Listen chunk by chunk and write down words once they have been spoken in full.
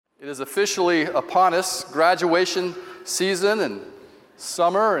It is officially upon us, graduation season and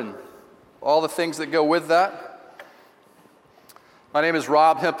summer and all the things that go with that. My name is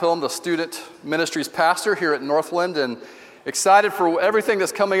Rob Hemphill. I'm the student ministries pastor here at Northland, and excited for everything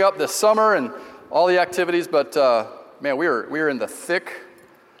that's coming up this summer and all the activities. But man, we are in the thick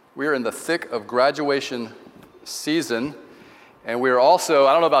of graduation season, and we are also,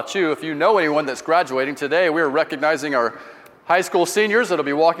 I don't know about you, if you know anyone that's graduating today, we are recognizing our high school seniors that'll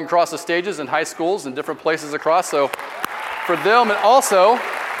be walking across the stages in high schools and different places across. So for them, and also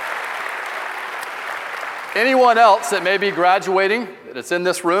anyone else that may be graduating, that's in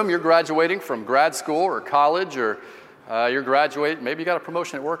this room, you're graduating from grad school or college, or you're graduating, maybe you got a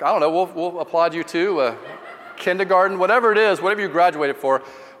promotion at work. I don't know, we'll applaud you too. Kindergarten, whatever it is, whatever you graduated for,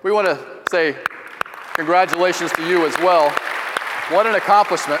 we want to say congratulations to you as well. What an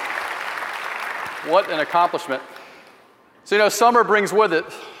accomplishment. What an accomplishment. So, summer brings with it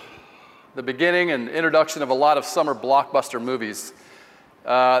the beginning and introduction of a lot of summer blockbuster movies.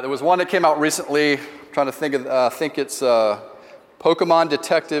 There was one that came out recently. I'm trying to think of, I think it's Pokemon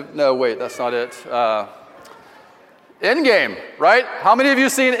Detective. No, wait, that's not it. Endgame, right? How many of you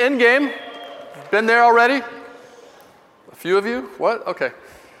seen Endgame? Been there already? A few of you? What? Okay.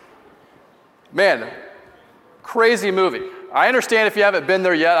 Man, crazy movie. I understand if you haven't been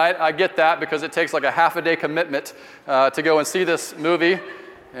there yet. I get that because it takes like a half a day commitment to go and see this movie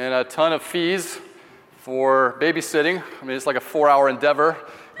and a ton of fees for babysitting. I mean, it's like a 4-hour endeavor.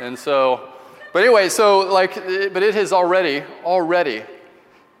 And so, but anyway, but it has already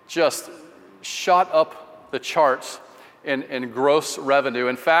just shot up the charts in gross revenue.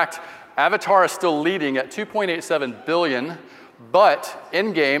 In fact, Avatar is still leading at $2.87 billion. But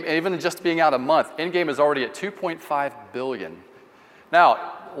Endgame, even just being out a month, Endgame is already at $2.5 billion.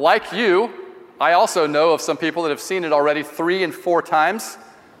 Now, like you, I also know of some people that have seen it already 3 and 4 times.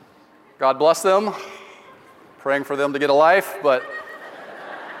 God bless them. Praying for them to get a life, but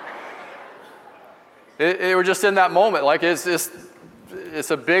we're just in that moment. Like it's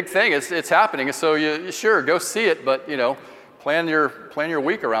a big thing. It's happening. So you sure go see it, but plan your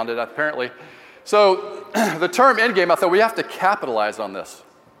week around it. Apparently. So the term Endgame, I thought we have to capitalize on this.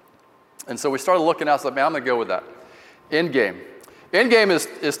 And so we started looking out, I was like, man, I'm going to go with that. Endgame. Endgame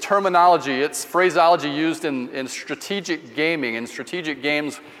is terminology, it's phraseology used in strategic gaming, in strategic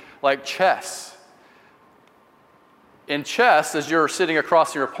games like chess. In chess, as you're sitting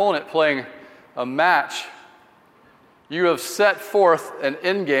across your opponent playing a match, you have set forth an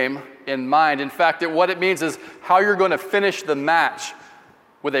endgame in mind. In fact, what it means is how you're going to finish the match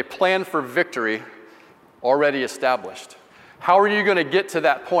with a plan for victory already established. How are you going to get to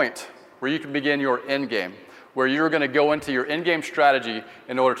that point where you can begin your end game, where you're going to go into your end game strategy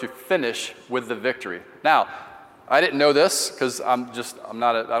in order to finish with the victory? Now, I didn't know this because I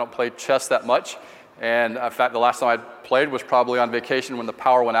don't play chess that much. And in fact, the last time I played was probably on vacation when the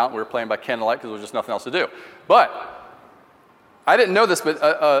power went out and we were playing by candlelight because there was just nothing else to do. But I didn't know this, but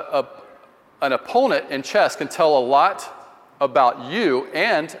an opponent in chess can tell a lot about you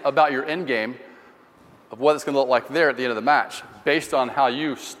and about your end game of what it's going to look like there at the end of the match based on how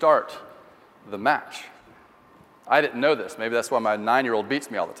you start the match. I didn't know this. Maybe that's why my 9-year-old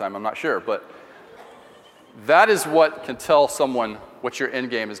beats me all the time. I'm not sure. But that is what can tell someone what your end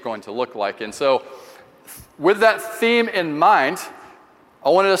game is going to look like. And so with that theme in mind, I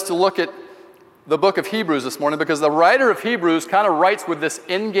wanted us to look at the book of Hebrews this morning because the writer of Hebrews kind of writes with this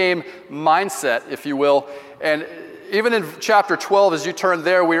end game mindset, if you will. And even in chapter 12, as you turn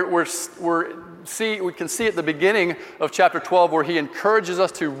there, we can see at the beginning of chapter 12 where he encourages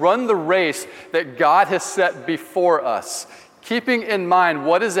us to run the race that God has set before us, keeping in mind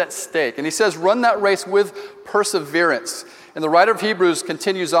what is at stake. And he says, run that race with perseverance. And the writer of Hebrews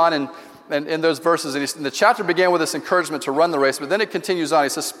continues on in those verses. And the chapter began with this encouragement to run the race, but then it continues on. He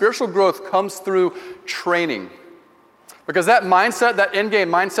says, spiritual growth comes through training. Because that mindset, that end-game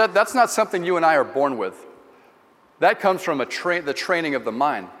mindset, that's not something you and I are born with. That comes from the training of the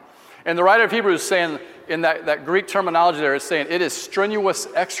mind. And the writer of Hebrews is saying, in that Greek terminology there, it's saying it is strenuous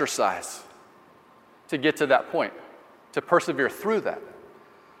exercise to get to that point, to persevere through that.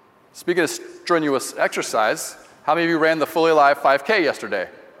 Speaking of strenuous exercise, how many of you ran the Fully Alive 5K yesterday?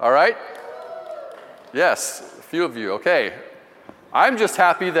 All right? Yes, a few of you. Okay. I'm just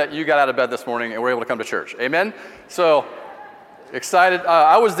happy that you got out of bed this morning and were able to come to church. Amen? So, excited.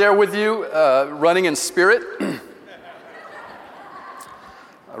 I was there with you, running in spirit.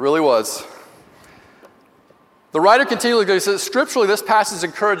 I really was. The writer continually goes, he says, scripturally, this passage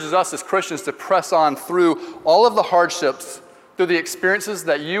encourages us as Christians to press on through all of the hardships, through the experiences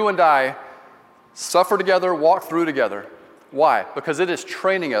that you and I suffer together, walk through together. Why? Because it is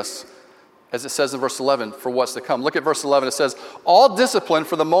training us, as it says in verse 11, for what's to come. Look at verse 11. It says, all discipline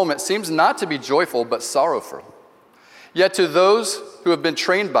for the moment seems not to be joyful, but sorrowful. Yet to those who have been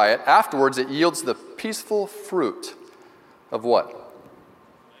trained by it, afterwards it yields the peaceful fruit of what?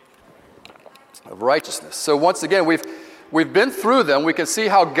 Of righteousness. So once again, we've been through them. We can see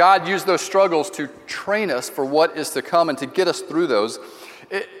how God used those struggles to train us for what is to come and to get us through those.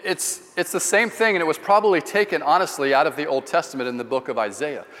 It's the same thing, and it was probably taken, honestly, out of the Old Testament in the book of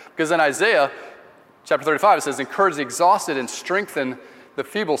Isaiah. Because in Isaiah, chapter 35, it says, encourage the exhausted and strengthen the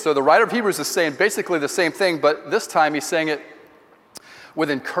feeble. So the writer of Hebrews is saying basically the same thing, but this time he's saying it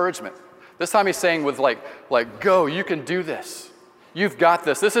with encouragement. This time he's saying with like go, you can do this. You've got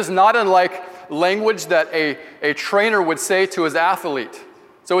this. This is not unlike language that a trainer would say to his athlete.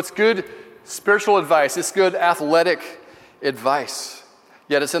 So it's good spiritual advice. It's good athletic advice.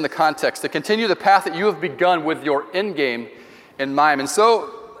 Yet it's in the context to continue the path that you have begun with your end game in mind. And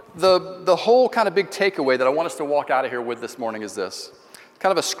so the whole kind of big takeaway that I want us to walk out of here with this morning is this.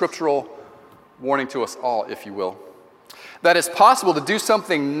 Kind of a scriptural warning to us all, if you will. That it's possible to do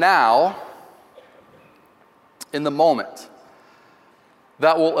something now in the moment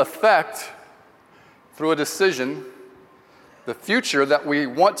that will affect, through a decision, the future that we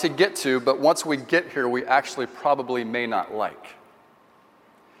want to get to, but once we get here, we actually probably may not like.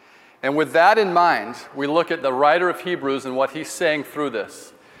 And with that in mind, we look at the writer of Hebrews and what he's saying through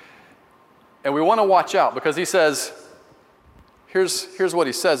this. And we want to watch out because he says, here's what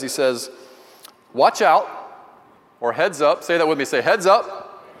he says. He says, watch out, or heads up. Say that with me. Say heads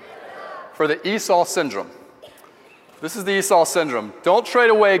up for the Esau syndrome. This is the Esau syndrome. Don't trade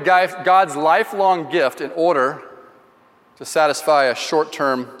away God's lifelong gift in order to satisfy a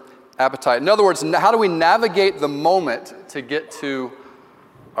short-term appetite. In other words, how do we navigate the moment to get to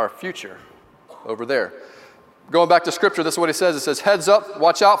our future over there? Going back to Scripture, this is what he says. It says, heads up,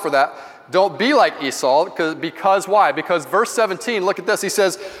 watch out for that. Don't be like Esau, because why? Because verse 17, look at this. He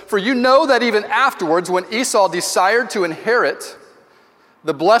says, for you know that even afterwards, when Esau desired to inherit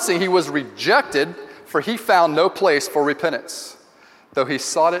the blessing, he was rejected, for he found no place for repentance, though he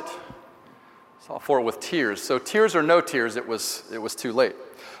sought for it with tears. So tears or no tears, it was too late.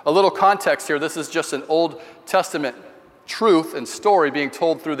 A little context here. This is just an Old Testament truth and story being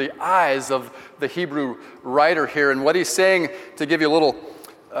told through the eyes of the Hebrew writer here. And what he's saying, to give you a little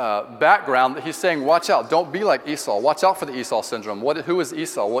background, he's saying, watch out. Don't be like Esau. Watch out for the Esau syndrome. Who is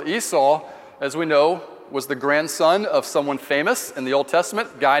Esau? Well, Esau, as we know, was the grandson of someone famous in the Old Testament,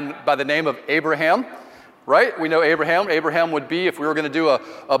 a guy by the name of Abraham. Right? We know Abraham. Abraham would be, if we were going to do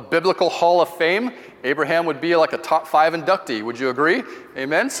a biblical hall of fame, Abraham would be like a top 5 inductee. Would you agree?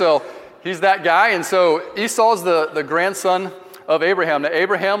 Amen? So he's that guy. And so Esau's the grandson of Abraham. Now,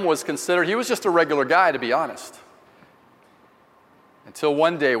 Abraham was considered, he was just a regular guy, to be honest. Until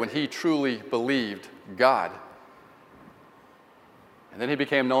one day when he truly believed God. And then he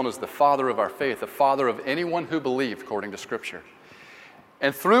became known as the father of our faith, the father of anyone who believed, according to Scripture.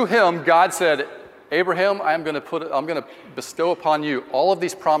 And through him, God said, Abraham, I'm going to bestow upon you all of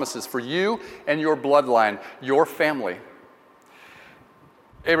these promises for you and your bloodline, your family.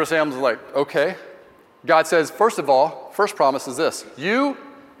 Abraham's like, okay. God says, first of all, first promise is this. You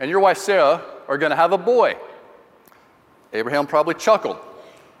and your wife Sarah are going to have a boy. Abraham probably chuckled.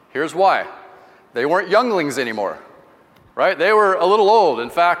 Here's why. They weren't younglings anymore, right? They were a little old. In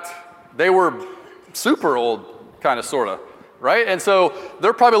fact, they were super old, kind of, sort of. Right? And so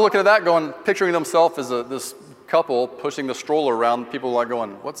they're probably looking at that going, picturing themselves as this couple pushing the stroller around, people like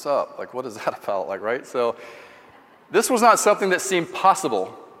going, what's up? Like, what is that about? Like, right? So this was not something that seemed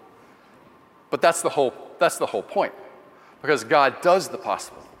possible, but that's the whole point. Because God does the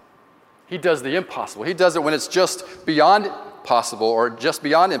possible. He does the impossible. He does it when it's just beyond possible or just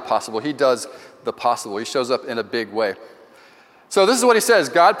beyond impossible. He does the possible. He shows up in a big way. So this is what he says.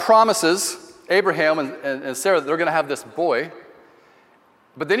 God promises Abraham and Sarah, they're going to have this boy,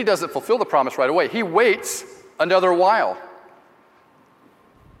 but then he doesn't fulfill the promise right away. He waits another while.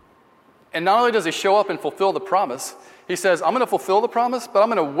 And not only does he show up and fulfill the promise, he says, I'm going to fulfill the promise, but I'm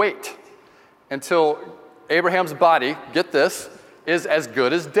going to wait until Abraham's body, get this, is as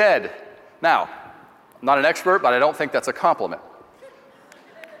good as dead. Now, I'm not an expert, but I don't think that's a compliment.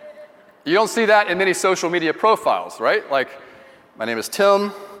 You don't see that in many social media profiles, right? Like, my name is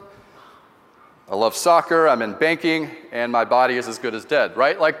Tim. I love soccer, I'm in banking, and my body is as good as dead,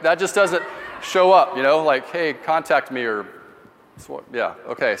 right? Like, that just doesn't show up, like, hey, contact me, or, yeah,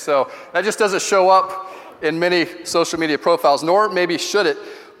 okay. So that just doesn't show up in many social media profiles, nor maybe should it.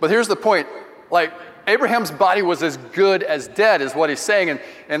 But here's the point. Like, Abraham's body was as good as dead, is what he's saying,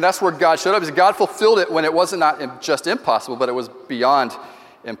 and that's where God showed up. God fulfilled it when it wasn't not just impossible, but it was beyond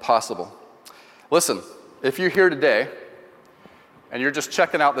impossible. Listen, if you're here today and you're just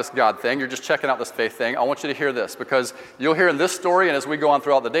checking out this God thing, you're just checking out this faith thing, I want you to hear this, because you'll hear in this story and as we go on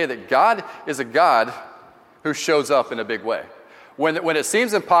throughout the day that God is a God who shows up in a big way. When it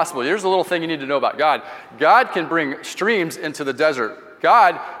seems impossible, here's a little thing you need to know about God. God can bring streams into the desert.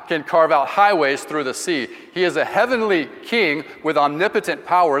 God can carve out highways through the sea. He is a heavenly king with omnipotent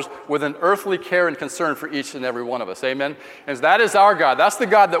powers, with an earthly care and concern for each and every one of us. Amen? And that is our God. That's the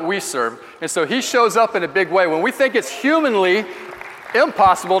God that we serve. And so he shows up in a big way. When we think it's humanly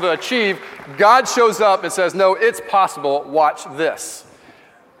impossible to achieve, God shows up and says, no, it's possible. Watch this.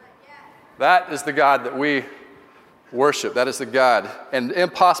 That is the God that we worship. That is the God. And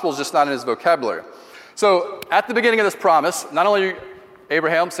impossible is just not in his vocabulary. So at the beginning of this promise, not only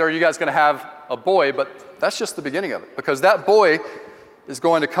Abraham, Sarah, you guys are going to have a boy, but that's just the beginning of it. Because that boy is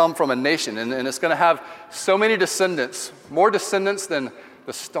going to come from a nation, and it's going to have so many descendants, more descendants than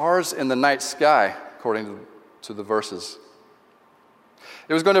the stars in the night sky, according to the verses.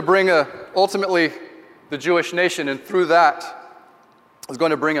 It was going to bring ultimately the Jewish nation, and through that, it was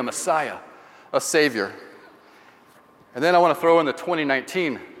going to bring a Messiah, a Savior. And then I want to throw in the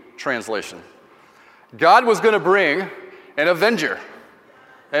 2019 translation. God was going to bring an Avenger.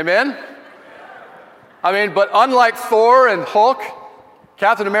 Amen? I mean, but unlike Thor and Hulk,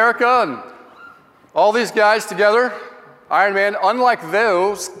 Captain America, and all these guys together, Iron Man, unlike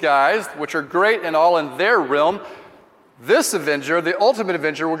those guys, which are great and all in their realm, this Avenger, the ultimate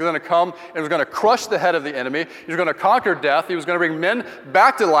Avenger, was going to come and was going to crush the head of the enemy. He was going to conquer death. He was going to bring men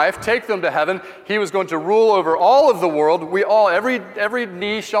back to life, take them to heaven. He was going to rule over all of the world. Every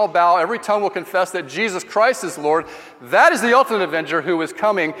knee shall bow, every tongue will confess that Jesus Christ is Lord. That is the ultimate Avenger who is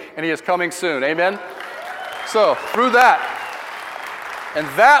coming, and he is coming soon. Amen? So, through that, and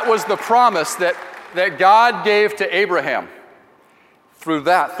that was the promise that God gave to Abraham. Through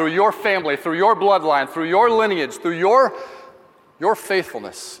that, through your family, through your bloodline, through your lineage, through your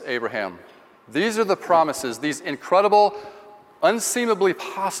faithfulness, Abraham. These are the promises, these incredible, unseemably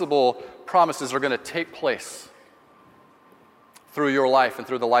possible promises are going to take place through your life and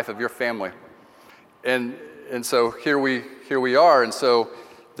through the life of your family. And so here we are, and so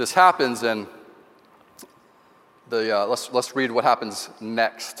this happens, and let's read what happens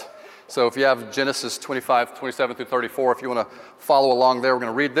next. So if you have Genesis 25, 27 through 34, if you want to follow along there, we're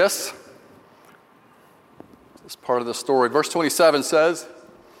going to read this. This is part of the story. Verse 27 says,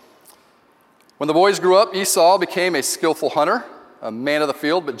 when the boys grew up, Esau became a skillful hunter, a man of the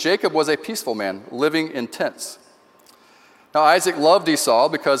field, but Jacob was a peaceful man, living in tents. Now Isaac loved Esau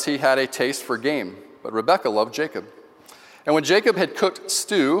because he had a taste for game, but Rebekah loved Jacob. And when Jacob had cooked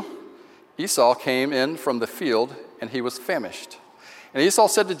stew, Esau came in from the field, and he was famished. And Esau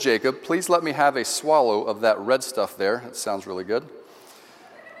said to Jacob, please let me have a swallow of that red stuff there. It sounds really good.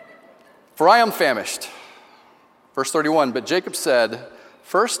 For I am famished. Verse 31, but Jacob said,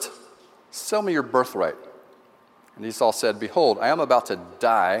 first, sell me your birthright. And Esau said, behold, I am about to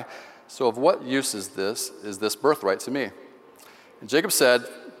die, so of what use is this birthright to me? And Jacob said,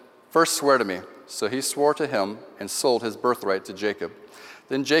 first swear to me. So he swore to him and sold his birthright to Jacob.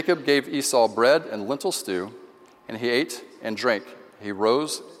 Then Jacob gave Esau bread and lentil stew, and he ate and drank. He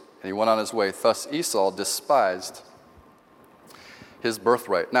rose and he went on his way. Thus Esau despised his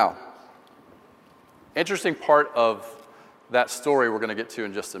birthright. Now, interesting part of that story we're going to get to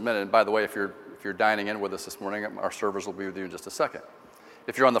in just a minute. And by the way, if you're dining in with us this morning, our servers will be with you in just a second.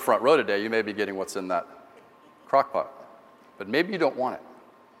 If you're on the front row today, you may be getting what's in that crock pot. But maybe you don't want it.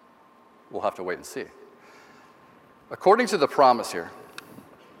 We'll have to wait and see. According to the promise here,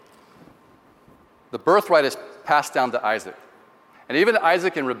 the birthright is passed down to Isaac. And even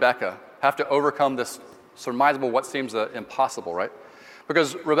Isaac and Rebekah have to overcome this surmisable, what seems impossible, right?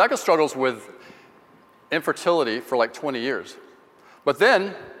 Because Rebekah struggles with infertility for like 20 years. But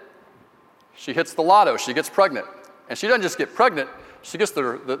then she hits the lotto. She gets pregnant. And she doesn't just get pregnant. She gets the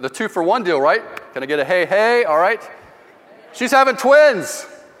 2-for-1 deal, right? Can I get a hey, hey? All right. She's having twins.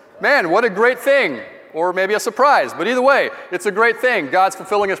 Man, what a great thing. Or maybe a surprise. But either way, it's a great thing. God's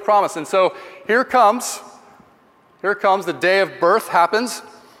fulfilling his promise. And so here comes the day of birth happens.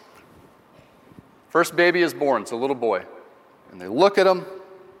 First baby is born. It's a little boy. And they look at him.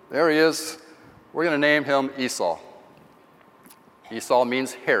 There he is. We're going to name him Esau. Esau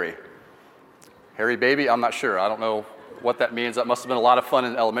means hairy. Hairy baby? I'm not sure. I don't know what that means. That must have been a lot of fun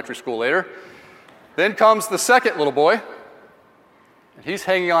in elementary school later. Then comes the second little boy. And he's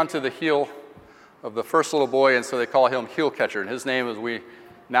hanging on to the heel of the first little boy, and so they call him heel catcher. And his name, as we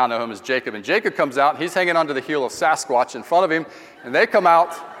now know him as Jacob. And Jacob comes out, he's hanging onto the heel of Sasquatch in front of him, and they come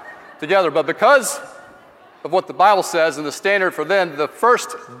out together. But because of what the Bible says and the standard for them, the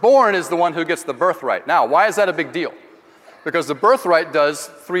firstborn is the one who gets the birthright. Now, why is that a big deal? Because the birthright does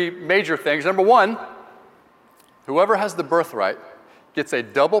three major things. Number one, whoever has the birthright gets a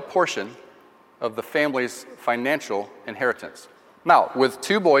double portion of the family's financial inheritance. Now, with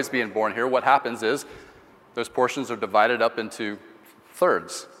two boys being born here, what happens is those portions are divided up into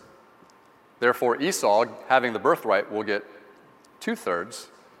thirds. Therefore, Esau, having the birthright, will get 2/3,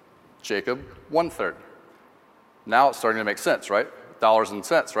 Jacob 1/3. Now it's starting to make sense, right? Dollars and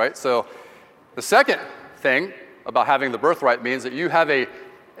cents, right? So the second thing about having the birthright means that you have a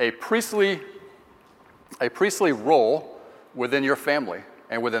priestly role within your family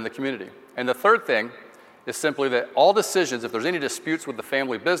and within the community. And the third thing is simply that all decisions, if there's any disputes with the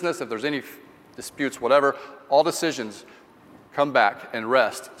family business, if there's any disputes, whatever, all decisions come back and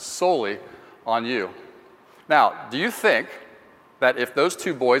rest solely on you. Now, do you think that if those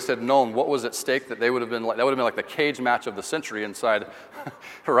two boys had known what was at stake, that that would have been like the cage match of the century inside,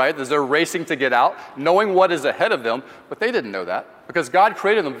 right? As they're racing to get out, knowing what is ahead of them, but they didn't know that because God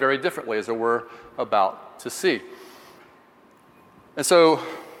created them very differently, as we're about to see. And so,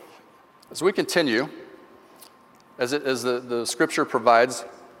 as we continue, as the scripture provides,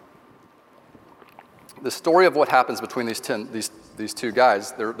 the story of what happens between these two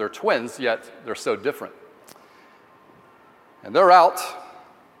guys, they're twins, yet they're so different. And they're out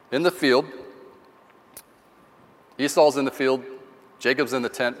in the field. Esau's in the field. Jacob's in the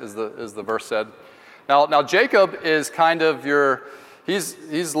tent, as the verse said. Now Jacob is kind of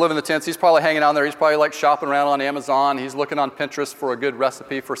he's living in the tents. He's probably hanging out there. He's probably like shopping around on Amazon. He's looking on Pinterest for a good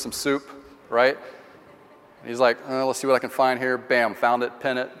recipe for some soup, right? And he's like, let's see what I can find here. Bam, found it,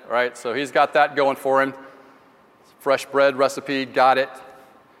 pin it, right? So he's got that going for him. Fresh bread recipe, got it.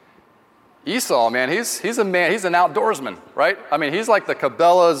 Esau, man, he's a man. He's an outdoorsman, right? I mean, he's like the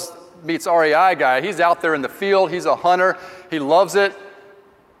Cabela's meets REI guy. He's out there in the field. He's a hunter. He loves it.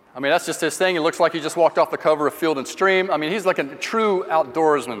 I mean, that's just his thing. He looks like he just walked off the cover of Field and Stream. I mean, he's like a true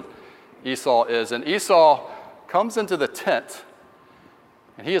outdoorsman, Esau is. And Esau comes into the tent,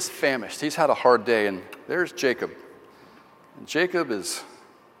 and he is famished. He's had a hard day, and there's Jacob. And Jacob is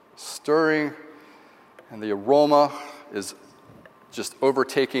stirring, and the aroma is just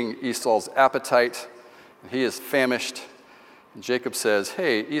overtaking Esau's appetite. And he is famished. And Jacob says,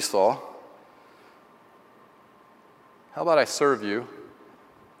 hey, Esau, how about I serve you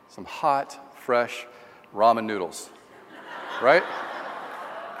some hot, fresh ramen noodles? Right?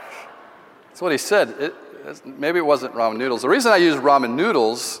 That's what he said. Maybe it wasn't ramen noodles. The reason I use ramen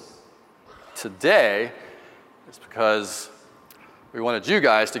noodles today is because we wanted you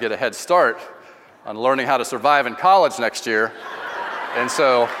guys to get a head start on learning how to survive in college next year. And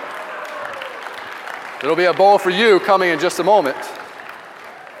so there'll be a bowl for you coming in just a moment.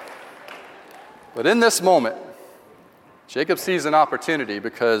 But in this moment, Jacob sees an opportunity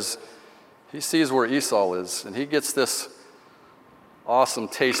because he sees where Esau is, and he gets this awesome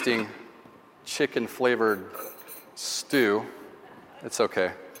tasting chicken flavored stew. It's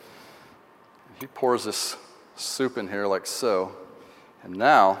okay. He pours this soup in here like so, and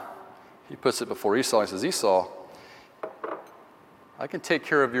now he puts it before Esau and says, Esau, I can take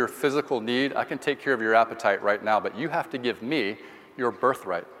care of your physical need. I can take care of your appetite right now, but you have to give me your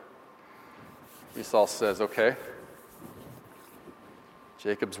birthright. Esau says, okay.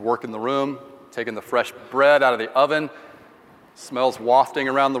 Jacob's working the room, taking the fresh bread out of the oven. Smells wafting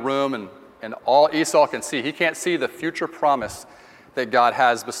around the room, and all Esau can see, he can't see the future promise that God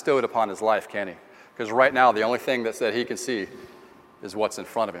has bestowed upon his life, can he? Because right now, the only thing that he can see is what's in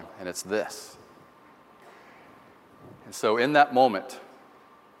front of him, and it's this. And so in that moment,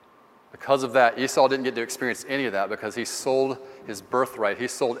 because of that, Esau didn't get to experience any of that because he sold his birthright. He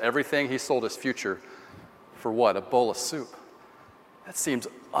sold everything. He sold his future for what? A bowl of soup. That seems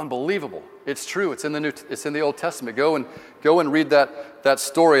unbelievable. It's true. It's in the Old Testament. Go and read that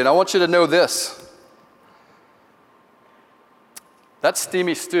story. And I want you to know this. That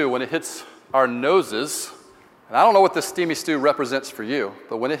steamy stew, when it hits our noses, and I don't know what this steamy stew represents for you,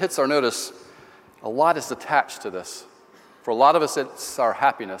 but when it hits our notice, a lot is attached to this. For a lot of us, it's our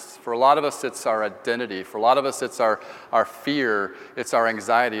happiness. For a lot of us, it's our identity. For a lot of us, it's our fear. It's our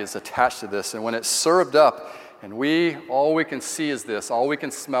anxiety is attached to this. And when it's served up, and all we can see is this, all we can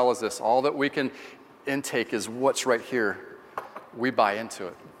smell is this, all that we can intake is what's right here, we buy into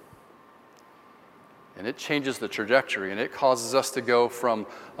it. And it changes the trajectory, and it causes us to go from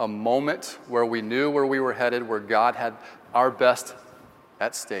a moment where we knew where we were headed, where God had our best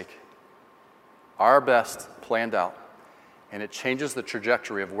at stake, our best planned out, and it changes the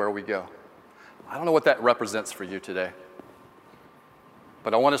trajectory of where we go. I don't know what that represents for you today,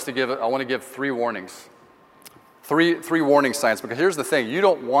 but I want to give 3 warnings. Three warning signs, because here's the thing. You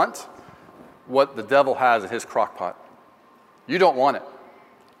don't want what the devil has in his crock pot. You don't want it.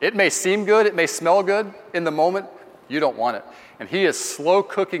 It may seem good, it may smell good in the moment. You don't want it. And he is slow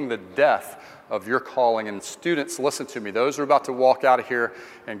cooking the death of your calling. And students, listen to me. Those who are about to walk out of here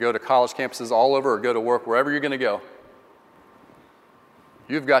and go to college campuses all over or go to work, wherever you're going to go,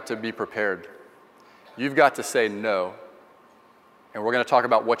 you've got to be prepared. You've got to say no. And we're going to talk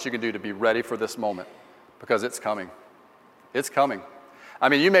about what you can do to be ready for this moment, because it's coming. It's coming. I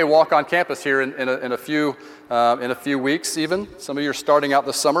mean, you may walk on campus here in a few weeks even. Some of you are starting out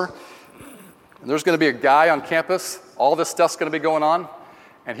this summer. And there's going to be a guy on campus. All this stuff's going to be going on.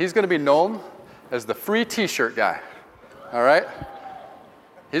 And he's going to be known as the free T-shirt guy. All right?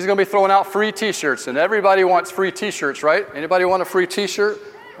 He's going to be throwing out free T-shirts. And everybody wants free T-shirts, right? Anybody want a free T-shirt?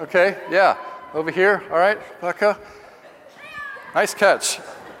 Okay, yeah. Over here. All right, Becca. Nice catch.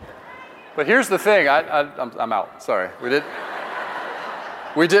 But here's the thing. I'm out. Sorry.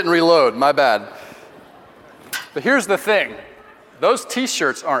 We didn't reload. My bad. But here's the thing. Those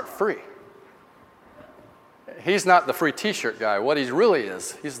T-shirts aren't free. He's not the free T-shirt guy. What he really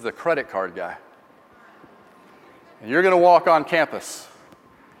is, he's the credit card guy. And you're going to walk on campus,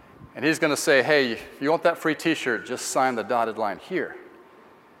 and he's going to say, hey, if you want that free T-shirt, just sign the dotted line here.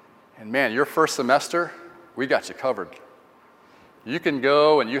 And man, your first semester, we got you covered. You can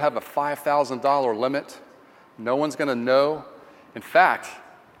go and you have a $5,000 limit. No one's going to know. In fact,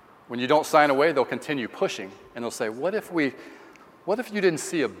 when you don't sign away, they'll continue pushing. And they'll say, what if you didn't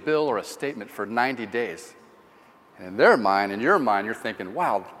see a bill or a statement for 90 days? And in their mind, in your mind, you're thinking,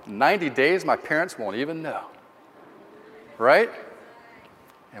 wow, 90 days, my parents won't even know. Right?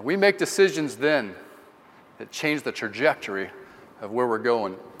 And we make decisions then that change the trajectory of where we're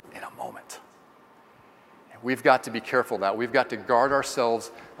going in a moment. And we've got to be careful of that. We've got to guard ourselves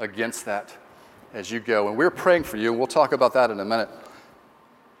against that as you go. And we're praying for you, and we'll talk about that in a minute.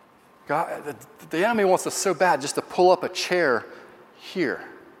 God, the enemy wants us so bad just to pull up a chair here.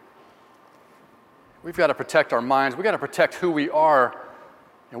 We've got to protect our minds. We've got to protect who we are.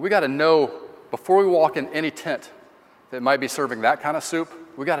 And we've got to know, before we walk in any tent that might be serving that kind of soup,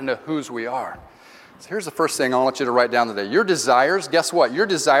 we've got to know whose we are. So here's the first thing I want you to write down today. Your desires, guess what? Your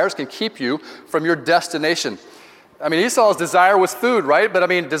desires can keep you from your destination. I mean, Esau's desire was food, right? But I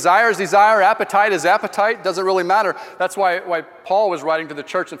mean, desire is desire, appetite is appetite, doesn't really matter. That's why Paul was writing to the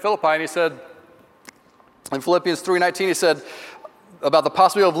church in Philippi, and he said, in Philippians 3:19, he said, about the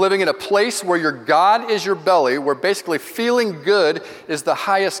possibility of living in a place where your God is your belly, where basically feeling good is the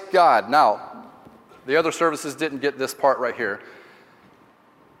highest God. Now, the other services didn't get this part right here.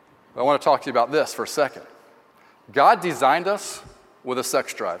 But I want to talk to you about this for a second. God designed us with a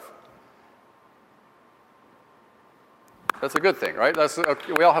sex drive. That's a good thing, right?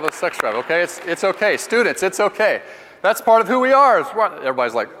 We all have a sex drive, okay? It's okay. Students, it's okay. That's part of who we are.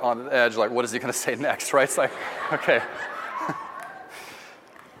 Everybody's like on the edge, like, what is he going to say next, right? It's like, okay.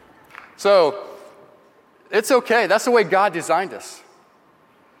 So, it's okay. That's the way God designed us.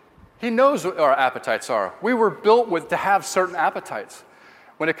 He knows what our appetites are. We were built to have certain appetites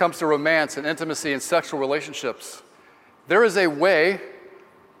when it comes to romance and intimacy and sexual relationships. There is a way,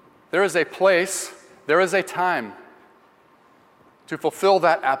 there is a place, there is a time to fulfill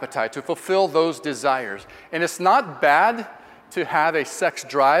that appetite, to fulfill those desires. And it's not bad to have a sex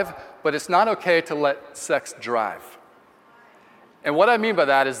drive, but it's not okay to let sex drive. And what I mean by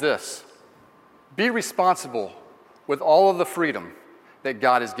that is this. Be responsible with all of the freedom that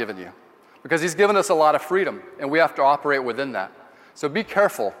God has given you. Because he's given us a lot of freedom, and we have to operate within that. So be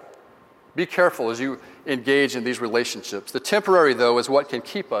careful. Be careful as you engage in these relationships. The temporary, though, is what can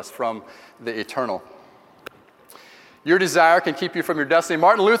keep us from the eternal. Your desire can keep you from your destiny.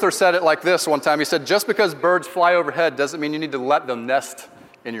 Martin Luther said it like this one time. He said, just because birds fly overhead doesn't mean you need to let them nest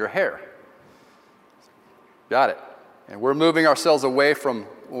in your hair. Got it. And we're moving ourselves away from,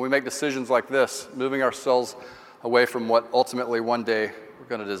 when we make decisions like this, moving ourselves away from what ultimately one day we're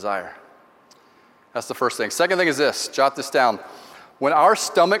going to desire. That's the first thing. Second thing is this. Jot this down. When our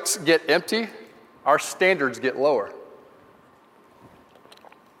stomachs get empty, our standards get lower.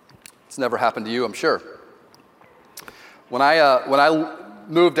 It's never happened to you, I'm sure. When I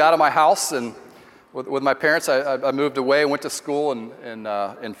moved out of my house and with my parents, I moved away and went to school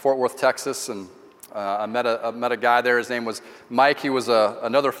in Fort Worth, Texas, and I met a guy there. His name was Mike. He was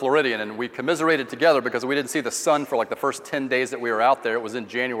another Floridian, and we commiserated together because we didn't see the sun for like the first 10 days that we were out there. It was in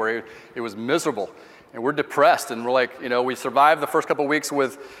January. It was miserable. And we're depressed, and we're like, we survived the first couple of weeks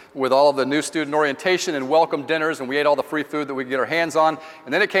with all of the new student orientation and welcome dinners, and we ate all the free food that we could get our hands on.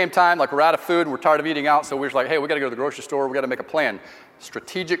 And then it came time, like we're out of food, and we're tired of eating out, so we were like, hey, we got to go to the grocery store, we got to make a plan.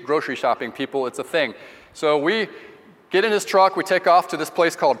 Strategic grocery shopping, people, it's a thing. So we get in his truck, we take off to this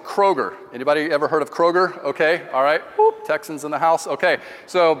place called Kroger. Anybody ever heard of Kroger? Okay, all right, whoop, Texans in the house. Okay,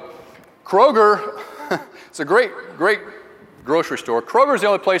 so Kroger, it's a great grocery store. Kroger's the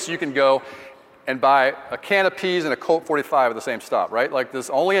only place you can go and buy a can of peas and a Colt 45 at the same stop, right? Like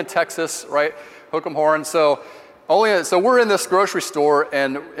this, only in Texas, right? Hook 'em horn. So we're in this grocery store,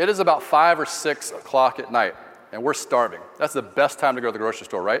 and it is about 5 or 6 o'clock at night, and we're starving. That's the best time to go to the grocery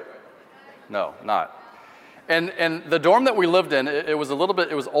store, right? No, not. And the dorm that we lived in, it was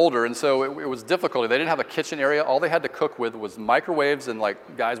older, and so it was difficult. They didn't have a kitchen area. All they had to cook with was microwaves, and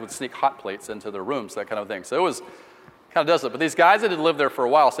like guys would sneak hot plates into their rooms, that kind of thing. So it was kind of desolate. But these guys that had lived there for a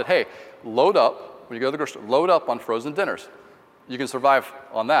while said, hey, load up, when you go to the grocery store, load up on frozen dinners. You can survive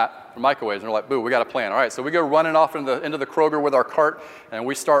on that for microwaves. And we're like, boo, we got a plan. All right, so we go running off into the Kroger with our cart, and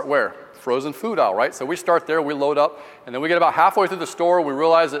we start where? Frozen food aisle, right? So we start there, we load up, and then we get about halfway through the store, we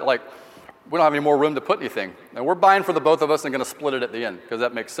realize that like, we don't have any more room to put anything. And we're buying for the both of us and going to split it at the end, because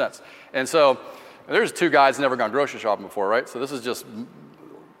that makes sense. And so there's 2 guys never gone grocery shopping before, right? So this is just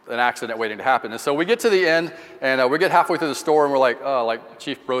an accident waiting to happen. And so we get to the end, and we get halfway through the store, and we're like, oh, like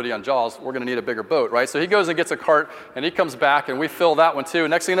Chief Brody on Jaws, we're going to need a bigger boat, right? So he goes and gets a cart, and he comes back, and we fill that one too.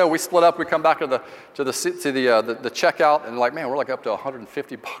 Next thing you know, we split up. We come back to the checkout, and like, man, we're like up to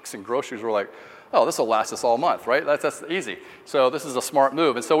 $150 in groceries. We're like, oh, this will last us all month, right? That's easy. So this is a smart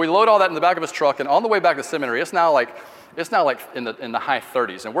move. And so we load all that in the back of his truck, and on the way back to seminary, it's now like in the high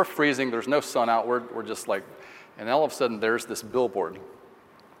 30s, and we're freezing. There's no sun out. We're just like, and all of a sudden there's this billboard.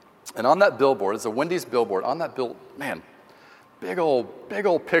 And on that billboard, it's a Wendy's billboard. On that man, big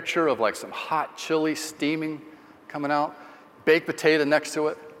old picture of like some hot chili steaming coming out, baked potato next to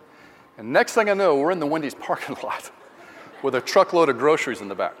it. And next thing I know, we're in the Wendy's parking lot with a truckload of groceries in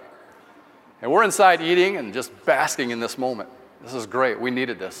the back. And we're inside eating and just basking in this moment. This is great. We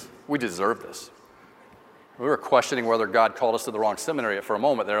needed this. We deserve this. We were questioning whether God called us to the wrong seminary for a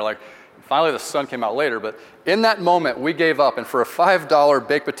moment. They were like, finally the sun came out later, but in that moment we gave up, and for a $5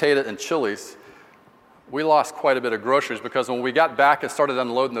 baked potato and chilies, we lost quite a bit of groceries, because when we got back and started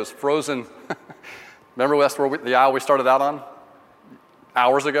unloading those frozen, remember that's where the aisle we started out on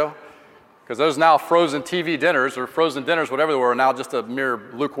hours ago? Because those now frozen TV dinners, or frozen dinners, whatever they were, are now just a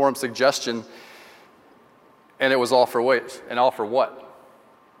mere lukewarm suggestion, and it was all for weight, and all for what?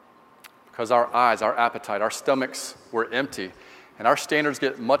 Because our eyes, our appetite, our stomachs were empty. And our standards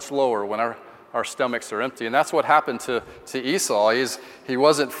get much lower when our stomachs are empty. And that's what happened to Esau. He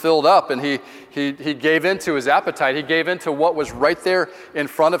wasn't filled up, and he gave in to his appetite. He gave in to what was right there in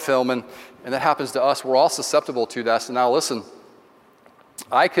front of him. And that happens to us. We're all susceptible to that. So now listen,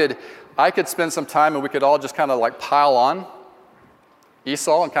 I could spend some time, and we could all just kind of like pile on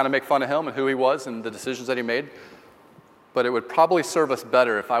Esau and kind of make fun of him and who he was and the decisions that he made. But it would probably serve us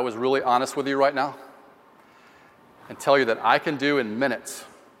better if I was really honest with you right now and tell you that I can do in minutes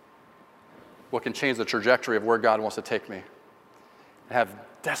what can change the trajectory of where God wants to take me and have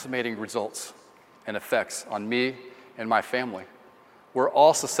decimating results and effects on me and my family. We're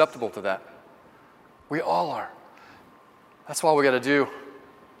all susceptible to that. We all are. That's why we got to do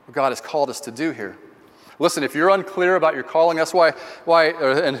what God has called us to do here. Listen, if you're unclear about your calling, that's why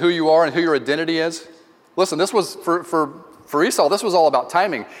and who you are and who your identity is. Listen, this was for Esau, this was all about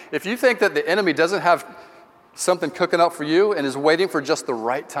timing. If you think that the enemy doesn't have something cooking up for you and is waiting for just the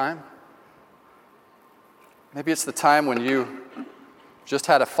right time, maybe it's the time when you just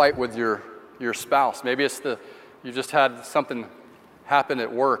had a fight with your spouse. Maybe it's you just had something happen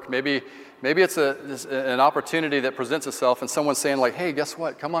at work. Maybe it's an opportunity that presents itself, and someone's saying like, hey, guess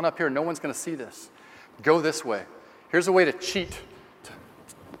what? Come on up here. No one's going to see this. Go this way. Here's a way to cheat,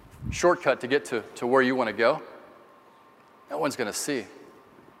 shortcut to get to where you want to go. No one's going to see.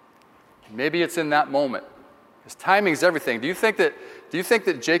 Maybe it's in that moment. Because timing's everything. Do you think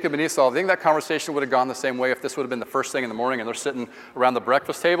that Jacob and Esau, do you think that conversation would have gone the same way if this would have been the first thing in the morning and they're sitting around the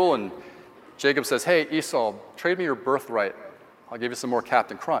breakfast table and Jacob says, hey, Esau, trade me your birthright. I'll give you some more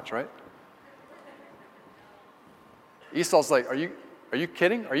Captain Crunch, right? Esau's like, are you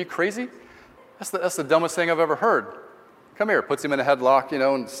kidding? Are you crazy? That's the dumbest thing I've ever heard. Come here, puts him in a headlock,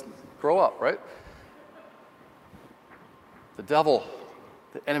 and grow up, right? The devil,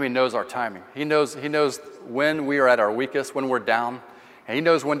 the enemy knows our timing. He knows when we are at our weakest, when we're down, and he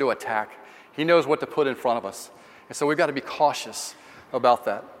knows when to attack. He knows what to put in front of us. And so we've got to be cautious about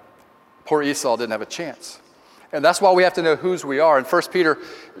that. Poor Esau didn't have a chance. And that's why we have to know whose we are. In 1 Peter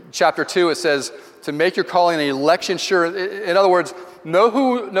chapter 2, it says, to make your calling and election sure. In other words, know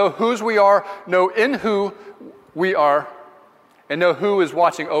whose we are, know in who we are, and know who is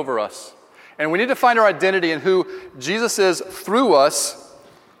watching over us. And we need to find our identity in who Jesus is through us.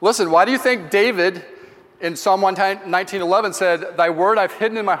 Listen, why do you think David in Psalm 19:11 said, thy word I've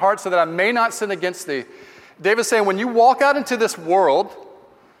hidden in my heart so that I may not sin against thee? David's saying, when you walk out into this world,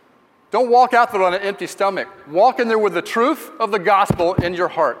 don't walk out there on an empty stomach. Walk in there with the truth of the gospel in your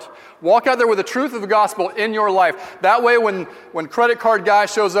heart. Walk out there with the truth of the gospel in your life. That way when credit card guy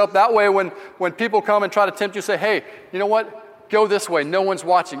shows up, that way when people come and try to tempt you, say, hey, you know what? Go this way. No one's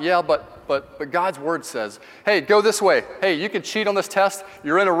watching. Yeah, but God's word says, hey, go this way. Hey, you can cheat on this test.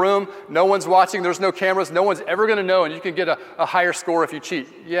 You're in a room. No one's watching. There's no cameras. No one's ever going to know, and you can get a higher score if you cheat.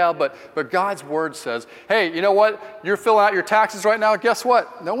 Yeah, but God's word says, hey, you know what? You're filling out your taxes right now. Guess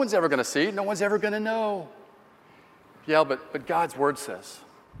what? No one's ever going to see. No one's ever going to know. Yeah, but God's word says.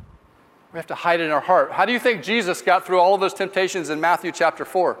 We have to hide it in our heart. How do you think Jesus got through all of those temptations in Matthew chapter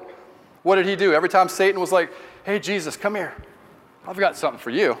 4? What did he do? Every time Satan was like, hey, Jesus, come here. I've got something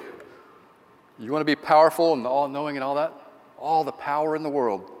for you. You want to be powerful and all-knowing and all that? All the power in the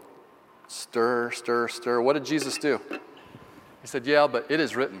world. Stir, stir, stir. What did Jesus do? He said, yeah, but it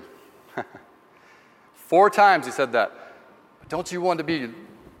is written. 4 times he said that. But don't you want to be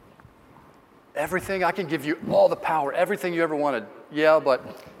everything? I can give you all the power, everything you ever wanted. Yeah,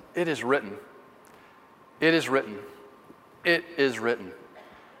 but it is written. It is written. It is written.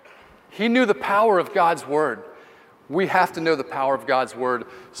 He knew the power of God's word. We have to know the power of God's word.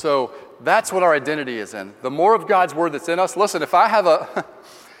 So that's what our identity is in. The more of God's word that's in us. Listen, if I have a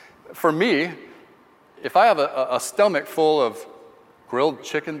stomach full of grilled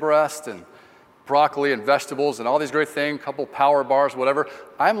chicken breast and broccoli and vegetables and all these great things, a couple power bars, whatever,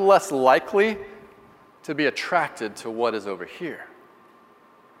 I'm less likely to be attracted to what is over here.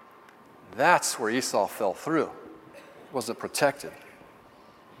 That's where Esau fell through. He wasn't protected.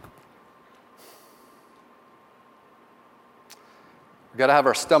 We've got to have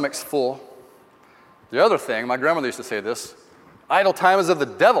our stomachs full. The other thing, my grandmother used to say this, idle time is of the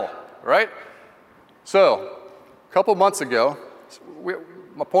devil, right? So, a couple months ago,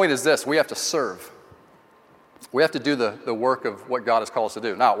 my point is this, we have to serve. We have to do the work of what God has called us to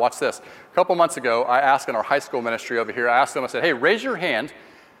do. Now, watch this. A couple months ago, I asked in our high school ministry over here, I said, hey, raise your hand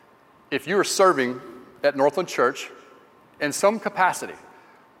if you are serving at Northland Church in some capacity.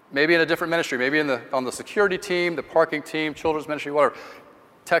 Maybe in a different ministry, maybe on the security team, the parking team, children's ministry, whatever,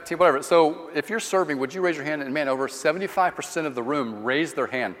 tech team, whatever. So if you're serving, would you raise your hand? And man, over 75% of the room raised their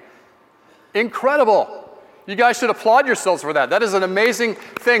hand. Incredible. You guys should applaud yourselves for that. That is an amazing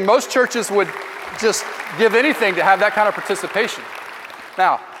thing. Most churches would just give anything to have that kind of participation.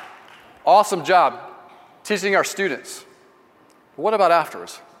 Now, awesome job teaching our students. But what about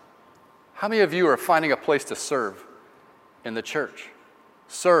afterwards? How many of you are finding a place to serve in the church?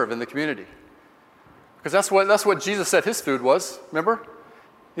 Serve in the community. Because that's what Jesus said his food was, remember?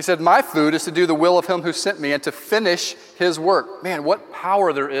 He said, my food is to do the will of him who sent me and to finish his work. Man, what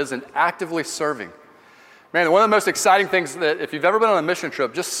power there is in actively serving. Man, one of the most exciting things that if you've ever been on a mission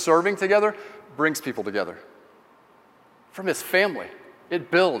trip, just serving together brings people together. From his family,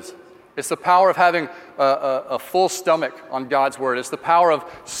 it builds. It's the power of having a full stomach on God's word. It's the power of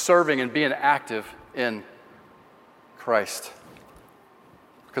serving and being active in Christ.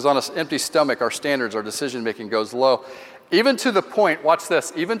 Because on an empty stomach, our standards, our decision-making goes low. Even to the point, watch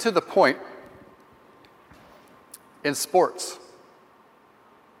this, even to the point in sports.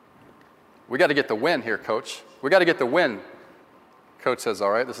 We got to get the win here, coach. We got to get the win. Coach says,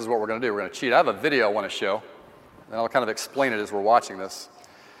 all right, this is what we're going to do. We're going to cheat. I have a video I want to show, and I'll kind of explain it as we're watching this.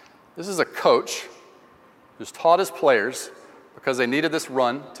 This is a coach who's taught his players, because they needed this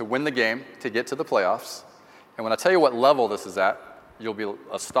run to win the game, to get to the playoffs. And when I tell you what level this is at, you'll be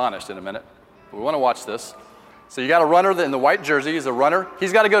astonished in a minute. But we want to watch this. So you got a runner in the white jersey. He's a runner.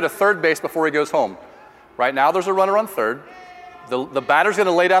 He's got to go to third base before he goes home. Right now there's a runner on third. The batter's going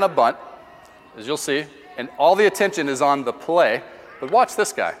to lay down a bunt, as you'll see, and all the attention is on the play. But watch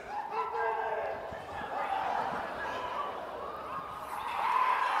this guy.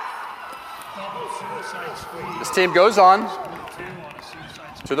 This team goes on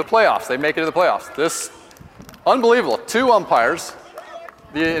to the playoffs. They make it to the playoffs. This, unbelievable. 2 umpires,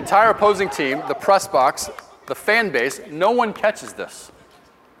 the entire opposing team, the press box, the fan base, no one catches this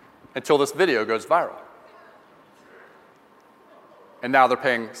until this video goes viral. And now they're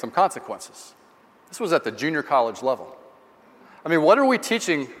paying some consequences. This was at the junior college level. I mean, what are we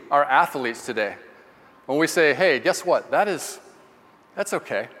teaching our athletes today when we say, hey, guess what? That's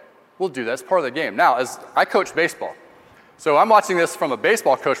okay. We'll do that. It's part of the game. Now, as I coach baseball, so I'm watching this from a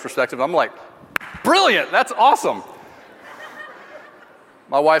baseball coach perspective. I'm like, brilliant, that's awesome.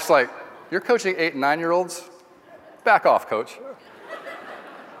 My wife's like, you're coaching 8 and 9-year-olds? Back off, coach.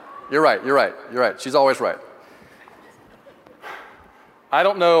 You're right. She's always right. I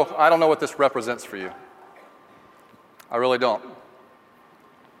don't know what this represents for you. I really don't.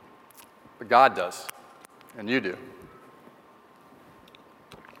 But God does, and you do.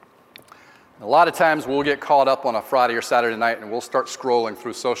 A lot of times we'll get caught up on a Friday or Saturday night and we'll start scrolling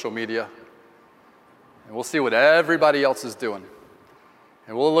through social media and we'll see what everybody else is doing.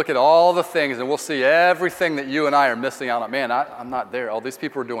 And we'll look at all the things and we'll see everything that you and I are missing out on. Man, I'm not there. All these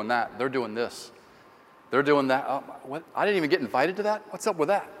people are doing that. They're doing this. They're doing that. What? I didn't even get invited to that? What's up with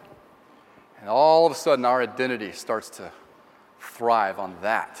that? And all of a sudden our identity starts to thrive on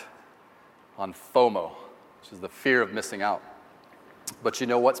that, on FOMO, which is the fear of missing out. But you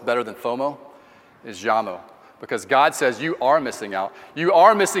know what's better than FOMO? Is JAMO. Because God says you are missing out. You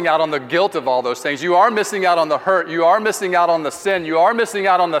are missing out on the guilt of all those things. You are missing out on the hurt. You are missing out on the sin. You are missing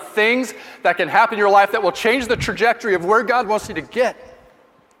out on the things that can happen in your life that will change the trajectory of where God wants you to get.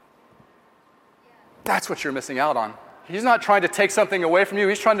 That's what you're missing out on. He's not trying to take something away from you.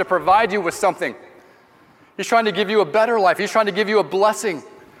 He's trying to provide you with something. He's trying to give you a better life. He's trying to give you a blessing,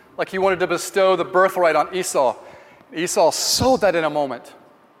 like he wanted to bestow the birthright on Esau. Esau sold that in a moment.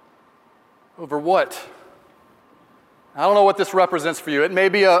 Over what? I don't know what this represents for you. It may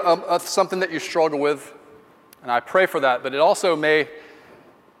be something that you struggle with, and I pray for that, but it also may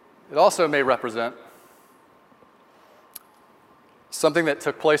represent something that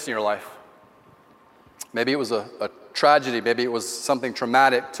took place in your life. Maybe it was a tragedy. Maybe it was something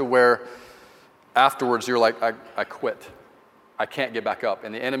traumatic to where afterwards you're like, I quit. I can't get back up.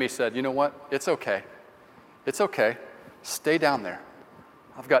 And the enemy said, you know what? It's okay. It's okay. Stay down there.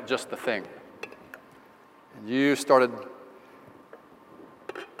 I've got just the thing. And you started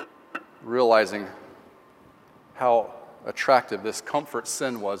realizing how attractive this comfort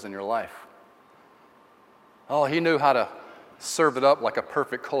sin was in your life. Oh, he knew how to serve it up like a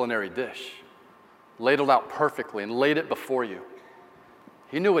perfect culinary dish. Laid it out perfectly and laid it before you.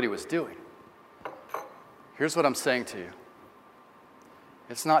 He knew what he was doing. Here's what I'm saying to you.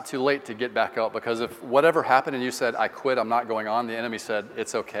 It's not too late to get back up, because if whatever happened and you said, I quit, I'm not going on, the enemy said,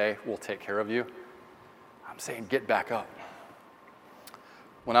 it's okay, we'll take care of you. I'm saying get back up.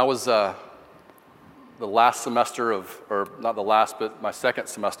 When I was the last semester or not the last, but my second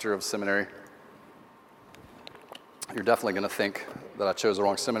semester of seminary, you're definitely going to think that I chose the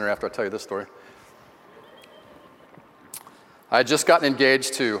wrong seminary after I tell you this story. I had just gotten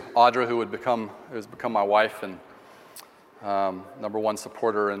engaged to Audra, who has become my wife and number one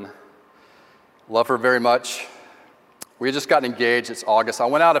supporter, and love her very much. We had just gotten engaged. It's August. I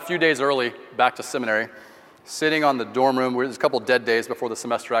went out a few days early back to seminary, sitting on the dorm room. There was a couple dead days before the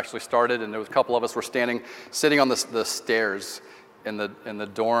semester actually started, and there was a couple of us were sitting on the stairs in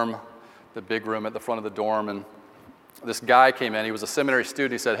the dorm, the big room at the front of the dorm, and this guy came in. He was a seminary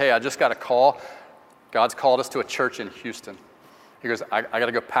student. He said, hey, I just got a call. God's called us to a church in Houston. He goes, I got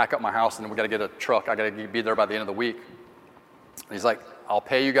to go pack up my house, and we got to get a truck. I got to be there by the end of the week. And he's like, I'll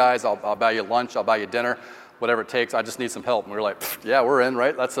pay you guys. I'll buy you lunch. I'll buy you dinner, whatever it takes. I just need some help. And we were like, yeah, we're in,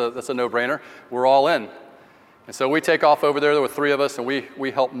 right? That's a no-brainer. We're all in. And so we take off over there. There were 3 of us, and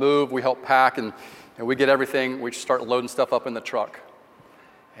we help move. We help pack, and we get everything. We start loading stuff up in the truck.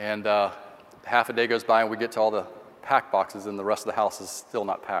 And half a day goes by, and we get to all the pack boxes, and the rest of the house is still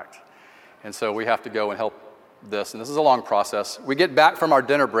not packed. And so we have to go and help this. And this is a long process. We get back from our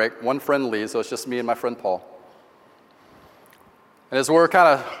dinner break. One friend leaves, so it's just me and my friend Paul. And as we're kind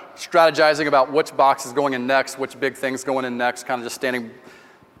of strategizing about which box is going in next, which big thing's going in next, kind of just standing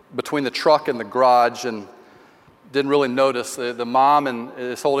between the truck and the garage, and didn't really notice. The mom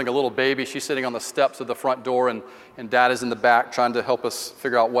is holding a little baby. She's sitting on the steps of the front door, and Dad is in the back trying to help us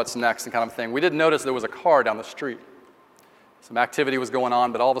figure out what's next and kind of thing. We didn't notice there was a car down the street. Some activity was going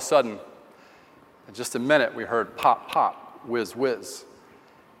on, but all of a sudden, in just a minute, we heard pop, pop, whiz, whiz.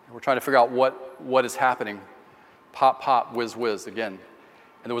 And we're trying to figure out what is happening. Pop, pop, whiz, whiz again.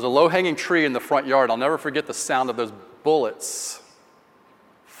 And there was a low-hanging tree in the front yard. I'll never forget the sound of those bullets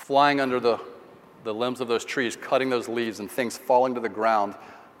flying under the limbs of those trees, cutting those leaves and things falling to the ground,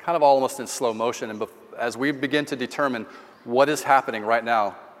 kind of almost in slow motion. And as we begin to determine what is happening right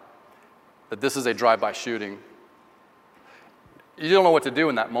now, that this is a drive-by shooting, you don't know what to do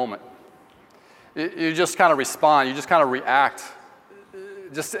in that moment. You just kind of respond. You just kind of react,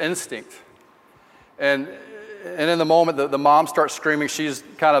 just instinct. And in the moment, the mom starts screaming. She's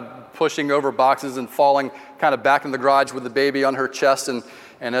kind of pushing over boxes and falling kind of back in the garage with the baby on her chest. And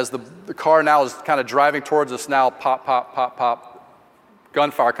And as the car now is kind of driving towards us now, pop, pop, pop, pop,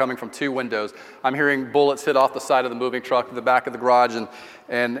 gunfire coming from 2 windows. I'm hearing bullets hit off the side of the moving truck in the back of the garage,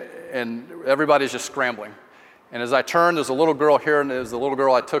 and everybody's just scrambling. And as I turned, there's a little girl here, and there's the little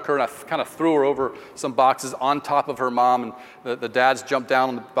girl, I took her and I kind of threw her over some boxes on top of her mom, and the dads jumped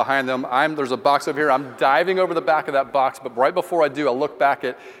down behind them. There's a box over here. I'm diving over the back of that box, but right before I do, I look back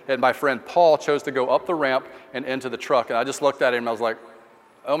at my friend Paul chose to go up the ramp and into the truck, and I just looked at him and I was like,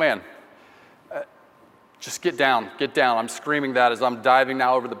 oh man, just get down. I'm screaming that as I'm diving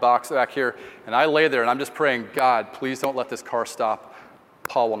now over the box back here, and I lay there and I'm just praying, God, please don't let this car stop.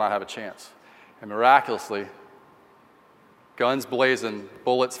 Paul will not have a chance. And miraculously, guns blazing,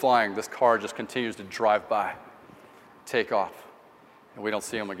 bullets flying, this car just continues to drive by, take off, and we don't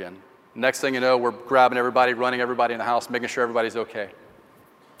see him again. Next thing you know, we're grabbing everybody, running everybody in the house, making sure everybody's okay.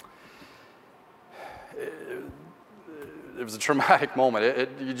 It was a traumatic moment.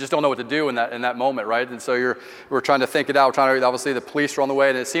 You just don't know what to do in that moment, right? And so we're trying to think it out. Obviously, the police are on the way,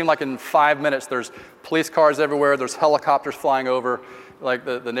 and it seemed like in 5 minutes, there's police cars everywhere, there's helicopters flying over, like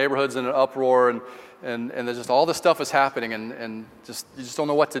the neighborhood's in an uproar, and there's just all this stuff is happening, and you just don't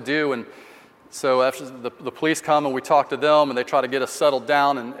know what to do. And so after the police come and we talk to them, and they try to get us settled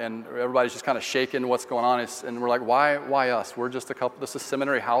down, and everybody's just kind of shaking what's going on. And we're like, why us? We're just a couple. This is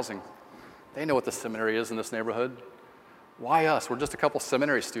seminary housing. They know what the seminary is in this neighborhood. Why us? We're just a couple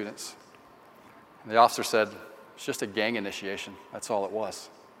seminary students. And the officer said, it's just a gang initiation. That's all it was.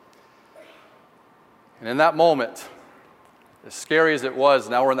 And in that moment, as scary as it was,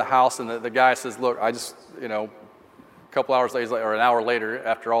 now we're in the house, and the guy says, look, I just, a couple hours later, or an hour later,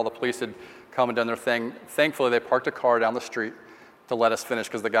 after all the police had come and done their thing, thankfully they parked a car down the street to let us finish,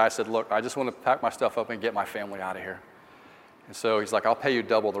 because the guy said, look, I just want to pack my stuff up and get my family out of here. And so he's like, I'll pay you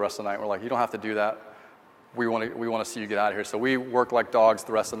double the rest of the night. We're like, you don't have to do that. We want to see you get out of here. So we worked like dogs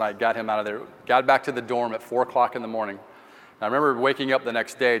the rest of the night, got him out of there, got back to the dorm at 4 o'clock in the morning. And I remember waking up the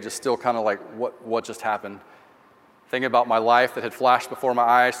next day just still kind of like, what just happened? Thinking about my life that had flashed before my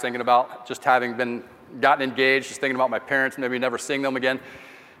eyes, thinking about just having gotten engaged, just thinking about my parents, maybe never seeing them again.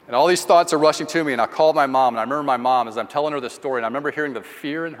 And all these thoughts are rushing to me, and I called my mom, and I remember my mom as I'm telling her this story, and I remember hearing the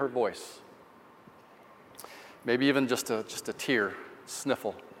fear in her voice. Maybe even just a tear,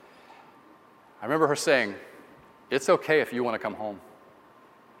 sniffle. I remember her saying, it's okay if you want to come home.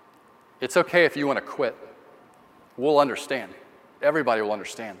 It's okay if you want to quit. We'll understand. Everybody will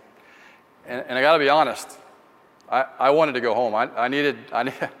understand. And I got to be honest, I wanted to go home. I needed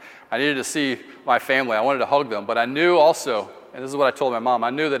to see my family. I wanted to hug them. But I knew also, and this is what I told my mom, I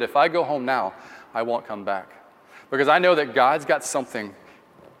knew that if I go home now, I won't come back. Because I know that God's got something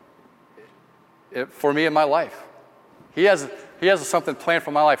for me in my life. He has something planned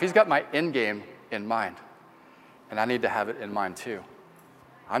for my life. He's got my end game in mind. And I need to have it in mind too.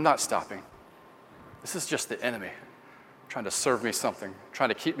 I'm not stopping. This is just the enemy trying to serve me something, trying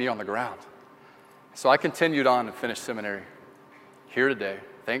to keep me on the ground. So I continued on and finished seminary here today,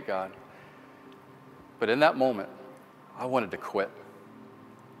 thank God. But in that moment, I wanted to quit.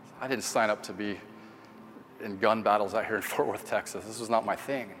 I didn't sign up to be in gun battles out here in Fort Worth, Texas. This was not my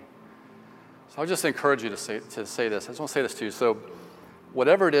thing. So I just encourage you to say this. I just want to say this to you. So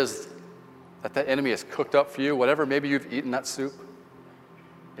whatever it is that enemy has cooked up for you, whatever, maybe you've eaten that soup,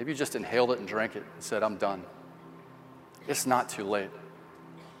 maybe you just inhaled it and drank it and said, I'm done. It's not too late.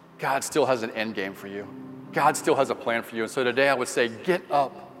 God still has an end game for you. God still has a plan for you. And so today I would say, get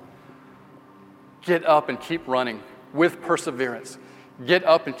up. Get up and keep running with perseverance. Get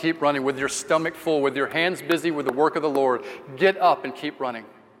up and keep running with your stomach full, with your hands busy with the work of the Lord. Get up and keep running.